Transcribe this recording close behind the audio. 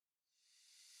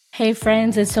Hey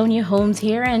friends, it's Sonia Holmes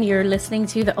here, and you're listening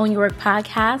to the Own Your Work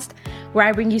podcast, where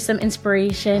I bring you some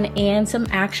inspiration and some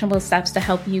actionable steps to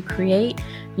help you create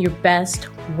your best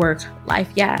work life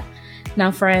yet.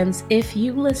 Now, friends, if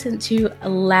you listened to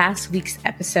last week's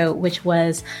episode, which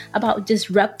was about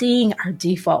disrupting our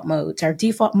default modes are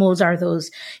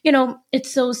those,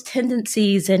 it's those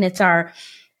tendencies and it's our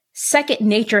second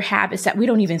nature habits that we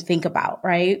don't even think about,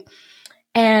 right?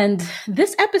 And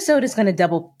this episode is going to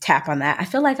double tap on that. I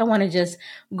feel like I want to just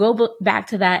go back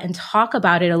to that and talk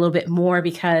about it a little bit more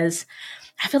because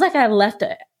I feel like I left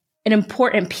an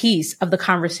important piece of the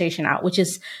conversation out, which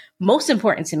is most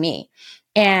important to me.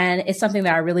 And it's something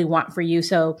that I really want for you.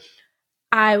 So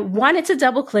I wanted to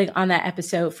double click on that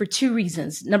episode for two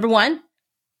reasons. Number one,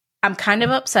 I'm kind of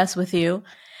obsessed with you.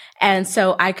 And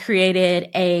so I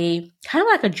created a kind of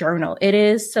like a journal. It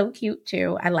is so cute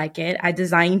too. I like it. I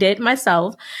designed it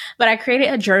myself, but I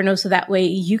created a journal so that way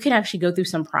you can actually go through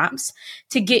some prompts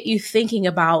to get you thinking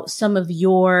about some of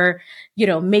your,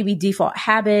 maybe default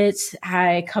habits.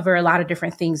 I cover a lot of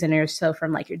different things in there. So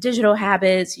from like your digital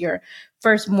habits, your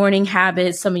first morning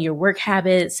habits, some of your work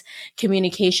habits,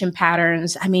 communication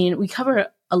patterns. I mean, we cover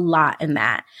a lot in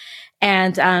that.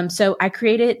 And so I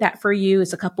created that for you.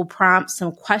 It's a couple prompts,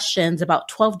 some questions, about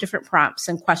 12 different prompts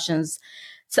and questions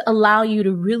to allow you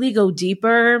to really go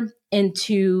deeper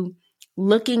into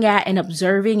looking at and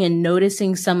observing and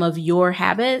noticing some of your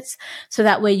habits. So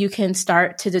that way you can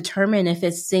start to determine if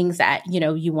it's things that,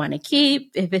 you want to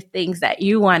keep, if it's things that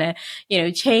you want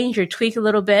to, change or tweak a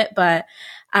little bit. But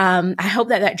I hope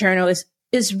that journal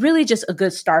is really just a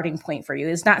good starting point for you.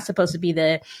 It's not supposed to be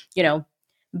the,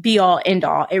 be all end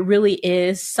all. It really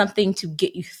is something to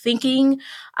get you thinking,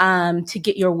 to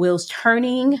get your wheels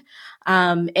turning,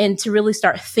 and to really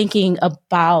start thinking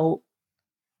about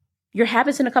your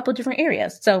habits in a couple of different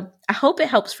areas. So I hope it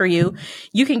helps for you.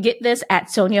 You can get this at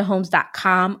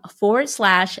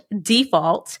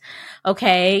soniaholmes.com/default.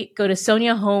 Okay. Go to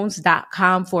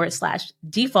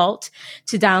soniaholmes.com/default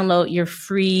to download your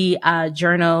free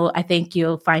journal. I think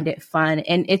you'll find it fun,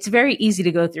 and it's very easy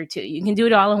to go through too. You can do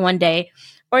it all in one day,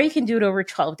 or you can do it over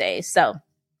 12 days. So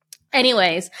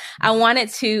anyways, I wanted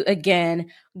to,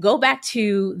 again, go back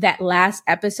to that last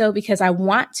episode because I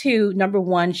want to, number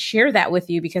one, share that with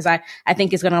you because I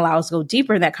think it's going to allow us to go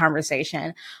deeper in that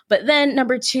conversation. But then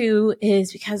number two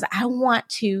is because I want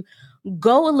to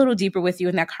go a little deeper with you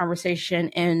in that conversation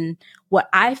in what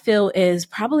I feel is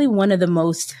probably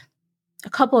a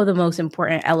couple of the most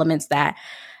important elements that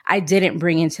I didn't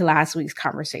bring into last week's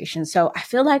conversation. So I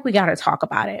feel like we got to talk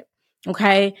about it.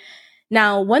 Okay.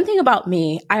 Now, one thing about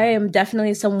me, I am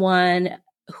definitely someone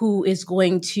who is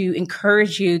going to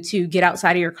encourage you to get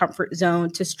outside of your comfort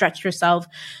zone, to stretch yourself,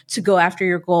 to go after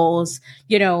your goals.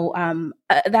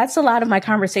 That's a lot of my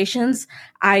conversations.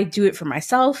 I do it for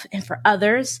myself and for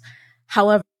others.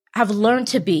 However, I've learned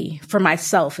to be, for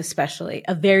myself especially,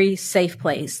 a very safe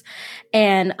place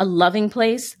and a loving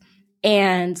place.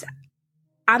 And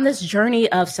on this journey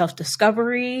of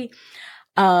self-discovery,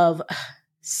 of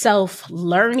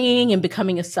self-learning and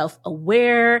becoming a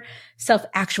self-aware,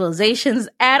 self-actualizations,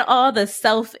 add all the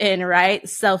self in, right?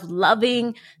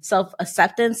 Self-loving,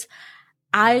 self-acceptance.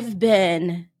 I've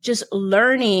been just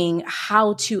learning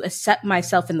how to accept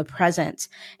myself in the present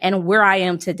and where I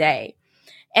am today.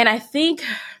 And I think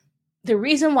the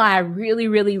reason why I really,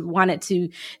 really wanted to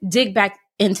dig back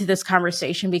into this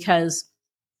conversation because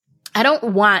I don't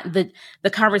want the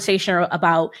conversation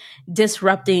about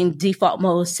disrupting default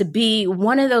modes to be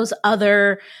one of those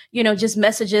other, just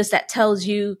messages that tells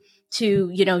you to,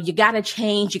 you got to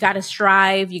change, you got to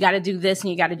strive, you got to do this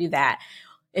and you got to do that.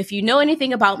 If you know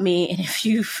anything about me and if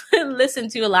you've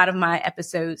listened to a lot of my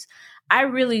episodes, I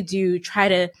really do try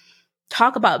to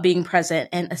talk about being present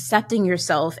and accepting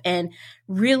yourself and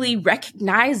really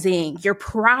recognizing your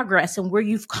progress and where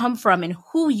you've come from and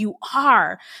who you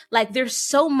are. Like there's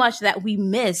so much that we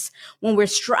miss when we're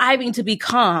striving to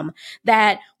become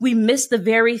that we miss the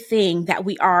very thing that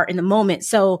we are in the moment.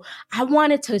 So I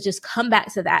wanted to just come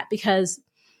back to that because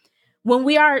when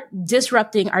we are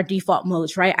disrupting our default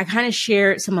modes, right? I kind of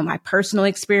shared some of my personal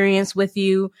experience with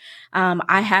you.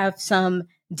 I have some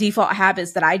default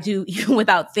habits that I do even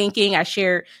without thinking. I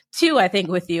shared two, I think,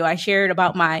 with you. I shared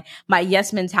about my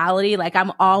yes mentality. Like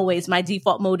my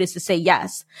default mode is to say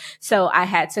yes. So I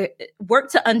had to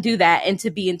work to undo that and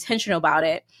to be intentional about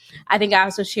it. I think I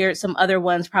also shared some other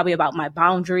ones probably about my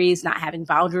boundaries, not having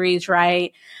boundaries,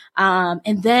 right?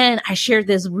 And then I shared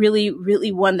this really,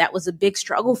 really one that was a big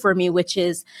struggle for me, which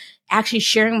is actually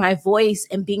sharing my voice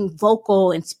and being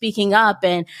vocal and speaking up.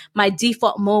 And my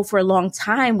default mode for a long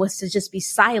time was to just be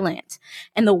silent.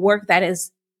 And the work that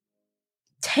is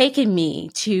taken me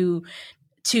to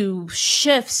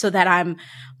shift so that I'm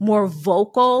more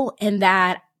vocal, and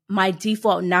that my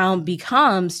default now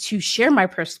becomes to share my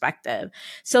perspective.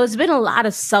 So it's been a lot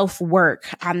of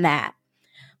self-work on that.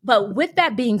 But with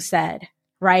that being said,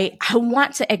 right, I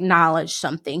want to acknowledge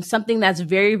something that's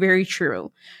very, very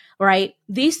true, right?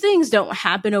 These things don't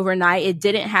happen overnight. It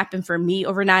didn't happen for me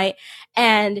overnight.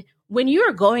 And when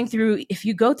you're going through, if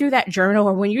you go through that journal,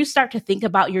 or when you start to think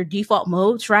about your default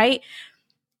modes, right,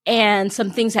 and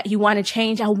some things that you want to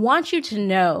change, I want you to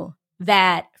know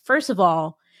that, first of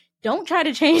all, don't try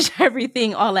to change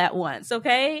everything all at once,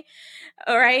 okay?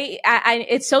 All right.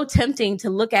 It's so tempting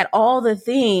to look at all the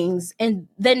things and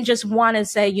then just want to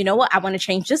say, you know what? I want to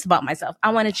change this about myself.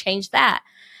 I want to change that.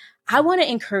 I want to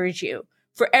encourage you,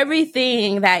 for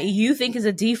everything that you think is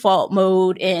a default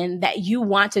mode and that you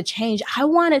want to change, I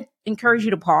want to encourage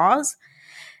you to pause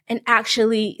and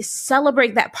actually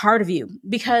celebrate that part of you.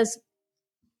 Because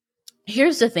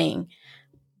here's the thing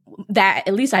that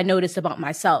at least I noticed about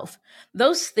myself.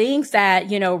 Those things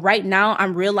that, right now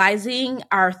I'm realizing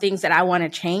are things that I want to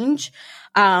change,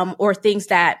 or things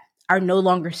that are no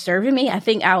longer serving me. I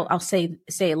think I'll say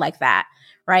it like that,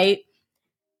 right?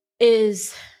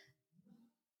 Is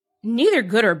neither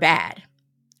good or bad,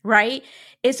 right?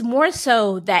 It's more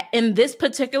so that in this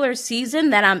particular season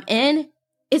that I'm in,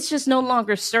 it's just no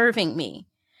longer serving me.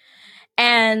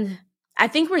 And I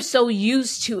think we're so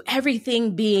used to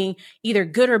everything being either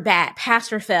good or bad,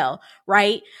 pass or fail,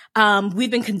 right? We've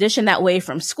been conditioned that way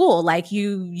from school. Like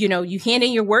you hand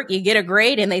in your work, you get a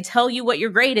grade, and they tell you what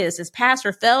your grade is. It's pass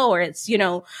or fail, or it's,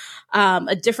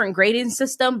 a different grading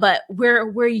system. But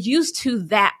we're used to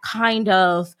that kind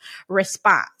of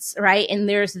response, right? And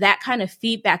there's that kind of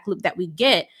feedback loop that we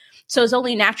get. So it's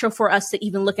only natural for us to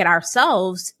even look at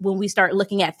ourselves when we start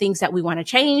looking at things that we want to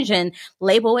change and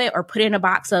label it or put in a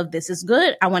box of, this is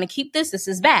good, I want to keep this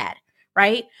is bad,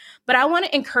 right? But I want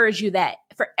to encourage you that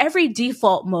for every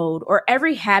default mode or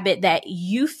every habit that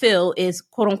you feel is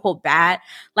quote unquote bad,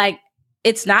 like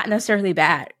it's not necessarily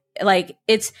bad. Like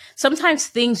it's sometimes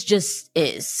things just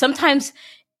is. Sometimes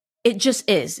it just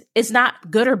is. It's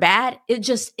not good or bad. It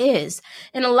just is.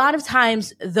 And a lot of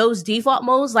times those default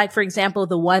modes, like for example,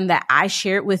 the one that I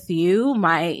shared with you,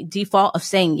 my default of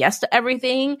saying yes to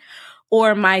everything,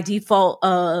 or my default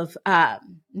of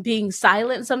being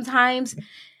silent sometimes,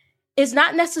 is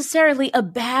not necessarily a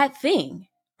bad thing,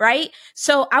 right?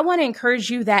 So I want to encourage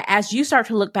you that as you start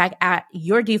to look back at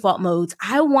your default modes,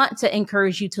 I want to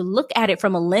encourage you to look at it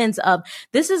from a lens of,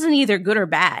 this isn't either good or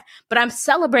bad, but I'm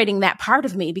celebrating that part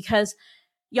of me, because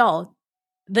y'all,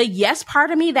 the yes part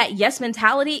of me, that yes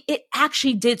mentality, it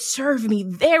actually did serve me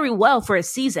very well for a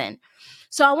season.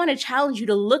 So I want to challenge you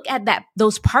to look at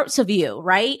those parts of you,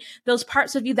 right? Those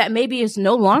parts of you that maybe is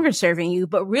no longer serving you,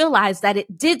 but realize that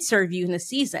it did serve you in the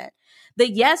season. The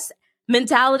yes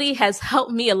mentality has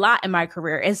helped me a lot in my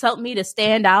career. It's helped me to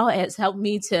stand out. It's helped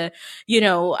me to,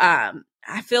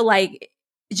 I feel like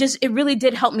it really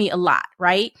did help me a lot,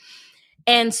 right?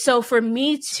 And so for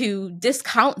me to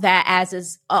discount that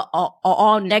as a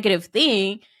all negative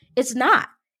thing, it's not.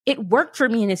 It worked for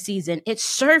me in a season. It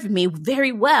served me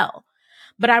very well.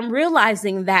 But I'm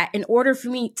realizing that in order for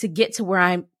me to get to where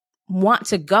I want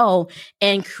to go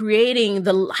and creating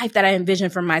the life that I envision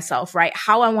for myself, right?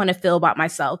 How I want to feel about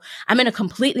myself. I'm in a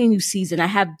completely new season. I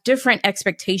have different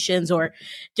expectations or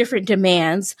different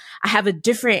demands. I have a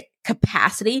different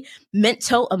capacity,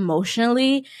 mental,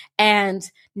 emotionally. And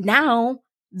now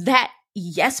that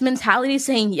yes mentality,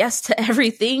 saying yes to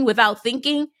everything without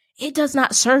thinking, it does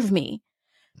not serve me.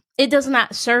 It does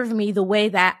not serve me the way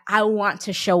that I want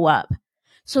to show up.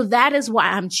 So that is why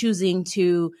I'm choosing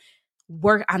to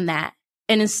work on that.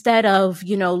 And instead of,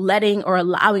 letting or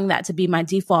allowing that to be my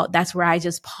default, that's where I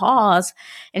just pause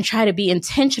and try to be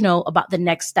intentional about the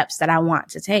next steps that I want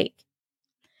to take.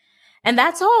 And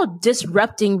that's all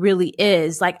disrupting really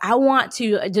is. Like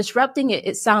disrupting it,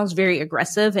 it sounds very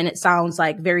aggressive and it sounds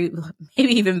like very,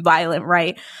 maybe even violent,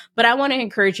 right? But I want to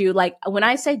encourage you, like when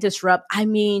I say disrupt, I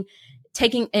mean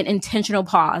taking an intentional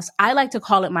pause. I like to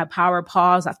call it my power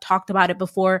pause. I've talked about it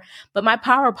before, but my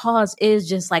power pause is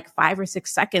just like 5 or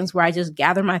 6 seconds where I just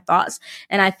gather my thoughts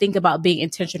and I think about being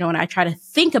intentional, and I try to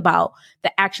think about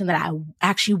the action that I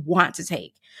actually want to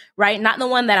take, right? Not the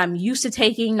one that I'm used to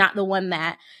taking, not the one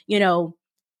that,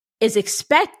 is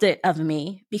expected of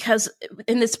me, because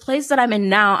in this place that I'm in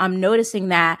now, I'm noticing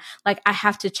that like I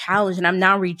have to challenge, and I'm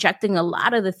now rejecting a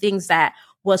lot of the things that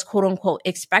was quote unquote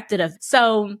expected of.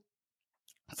 So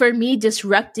for me,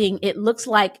 disrupting, it looks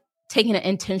like taking an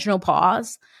intentional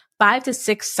pause, 5 to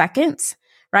 6 seconds,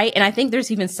 right? And I think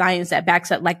there's even science that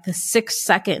backs up like the 6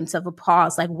 seconds of a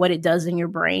pause, like what it does in your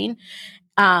brain.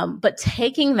 But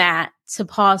taking that to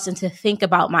pause and to think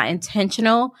about my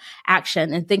intentional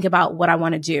action and think about what I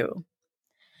want to do.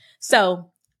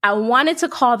 So I wanted to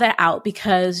call that out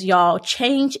because y'all,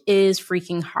 change is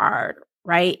freaking hard,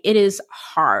 right? It is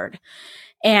hard.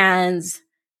 And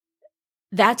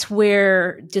that's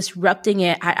where disrupting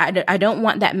it, I don't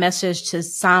want that message to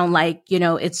sound like,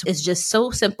 it's just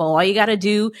so simple. All you got to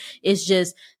do is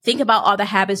just think about all the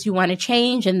habits you want to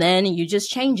change and then you just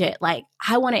change it. Like,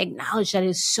 I want to acknowledge that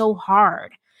it's so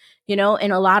hard, and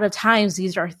a lot of times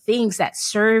these are things that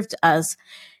served us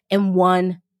in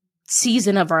one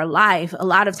season of our life. A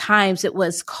lot of times it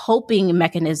was coping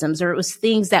mechanisms, or it was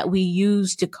things that we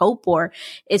use to cope, or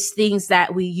it's things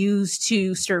that we use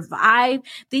to survive.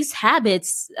 These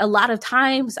habits a lot of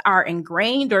times are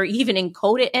ingrained or even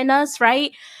encoded in us,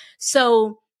 right?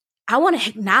 So I want to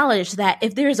acknowledge that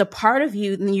if there's a part of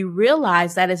you and you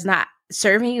realize that it's not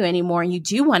serving you anymore and you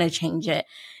do want to change it,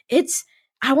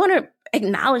 I want to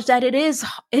acknowledge that it is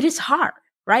hard.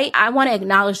 Right? I want to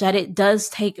acknowledge that it does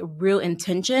take real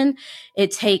intention.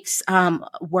 It takes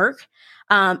work.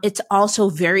 It's also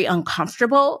very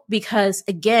uncomfortable because,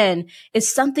 again,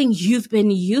 it's something you've been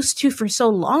used to for so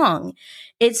long.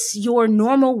 It's your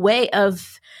normal way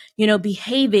of,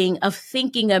 behaving, of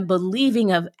thinking, of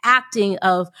believing, of acting,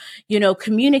 of,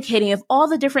 communicating, of all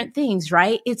the different things,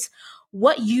 right? It's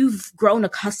what you've grown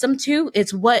accustomed to.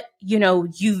 It's what,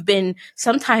 you've been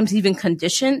sometimes even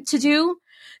conditioned to do.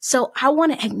 So I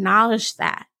want to acknowledge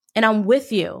that. And I'm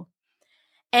with you.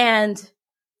 And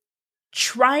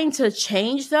trying to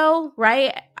change, though,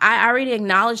 right? I already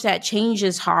acknowledge that change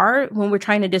is hard when we're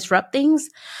trying to disrupt things,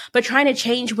 but trying to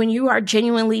change when you are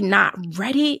genuinely not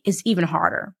ready is even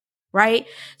harder, right?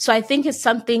 So I think it's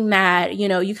something that,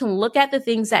 you can look at the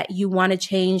things that you want to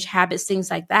change, habits, things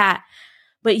like that,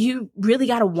 but you really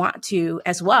got to want to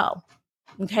as well,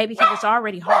 okay? Because it's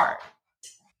already hard.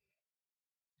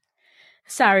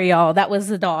 Sorry, y'all. That was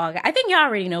the dog. I think y'all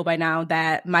already know by now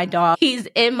that my dog, he's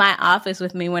in my office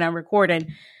with me when I'm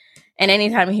recording. And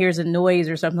anytime he hears a noise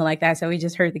or something like that, so he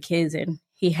just heard the kids and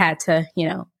he had to,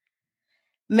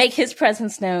 make his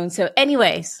presence known. So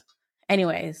anyways,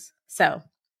 so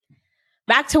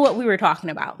back to what we were talking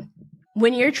about.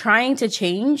 When you're trying to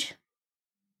change,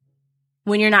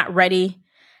 when you're not ready,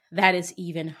 that is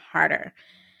even harder.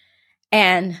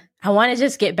 And I want to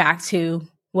just get back to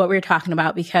what we were talking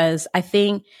about, because I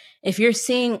think if you're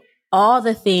seeing all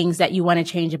the things that you want to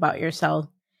change about yourself,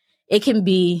 it can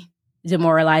be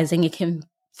demoralizing. It can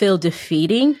feel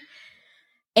defeating.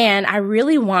 And I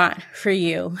really want for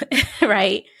you,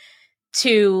 right,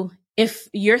 if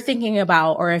you're thinking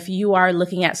about, or if you are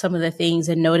looking at some of the things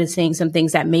and noticing some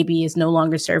things that maybe is no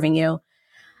longer serving you,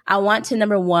 I want to,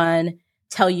 number one,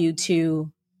 tell you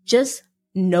to just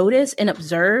notice and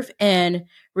observe and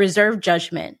reserve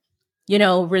judgment.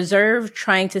 Reserve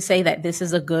trying to say that this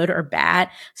is a good or bad.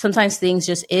 Sometimes things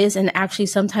just is. And actually,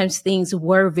 sometimes things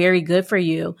were very good for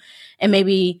you. And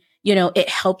maybe, it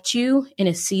helped you in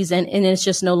a season and it's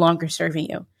just no longer serving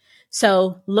you.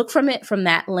 So look from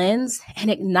that lens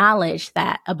and acknowledge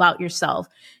that about yourself.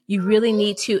 You really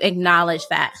need to acknowledge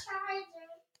that.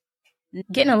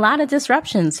 Getting a lot of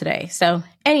disruptions today. So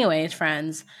anyways,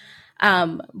 friends,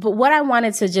 but what I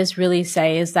wanted to just really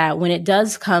say is that when it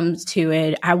does come to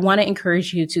it, I want to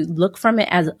encourage you to look from it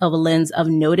as of a lens of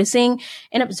noticing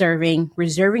and observing,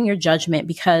 reserving your judgment,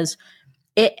 because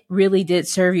it really did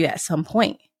serve you at some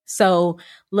point. So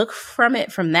look from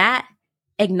it from that,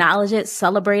 acknowledge it,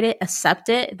 celebrate it, accept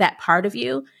it, that part of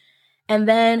you. And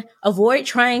then avoid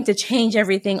trying to change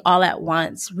everything all at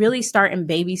once. Really start in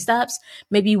baby steps,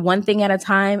 maybe one thing at a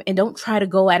time, and don't try to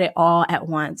go at it all at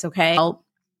once, okay?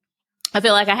 I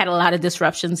feel like I had a lot of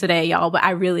disruptions today, y'all, but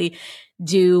I really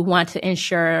do want to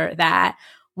ensure that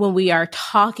when we are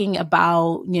talking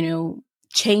about,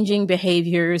 changing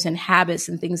behaviors and habits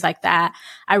and things like that,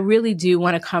 I really do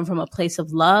want to come from a place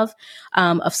of love,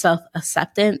 of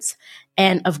self-acceptance,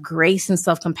 and of grace and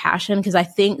self-compassion, because I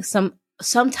think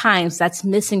sometimes that's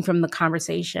missing from the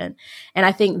conversation. And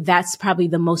I think that's probably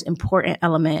the most important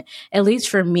element, at least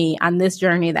for me on this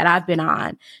journey that I've been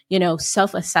on,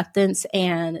 self-acceptance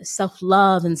and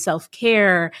self-love and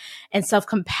self-care and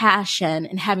self-compassion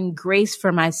and having grace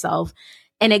for myself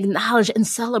and acknowledge and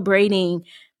celebrating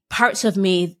parts of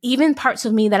me, even parts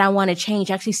of me that I want to change,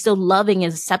 actually still loving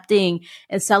and accepting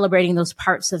and celebrating those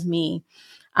parts of me,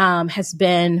 has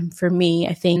been for me,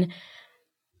 I think,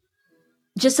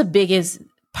 just the biggest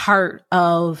part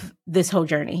of this whole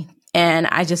journey. And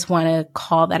I just want to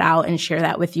call that out and share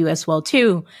that with you as well,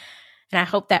 too. And I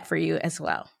hope that for you as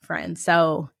well, friends.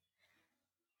 So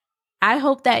I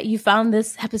hope that you found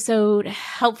this episode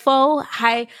helpful.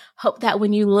 I hope that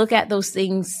when you look at those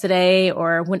things today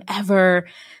or whenever,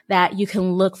 that you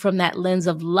can look from that lens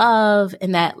of love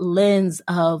and that lens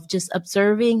of just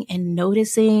observing and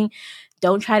noticing.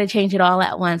 Don't try to change it all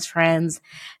at once, friends.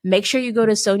 Make sure you go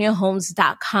to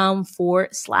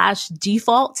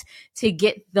soniaholmes.com/default to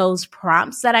get those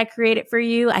prompts that I created for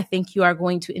you. I think you are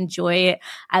going to enjoy it.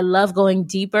 I love going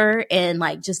deeper and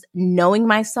like just knowing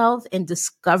myself and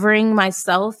discovering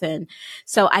myself. And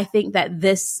so I think that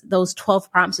those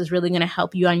 12 prompts is really going to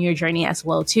help you on your journey as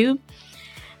well too.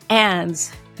 And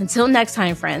until next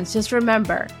time, friends, just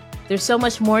remember, there's so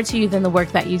much more to you than the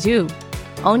work that you do.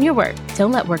 Own your work.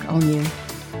 Don't let work own you.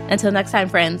 Until next time,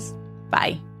 friends.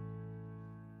 Bye.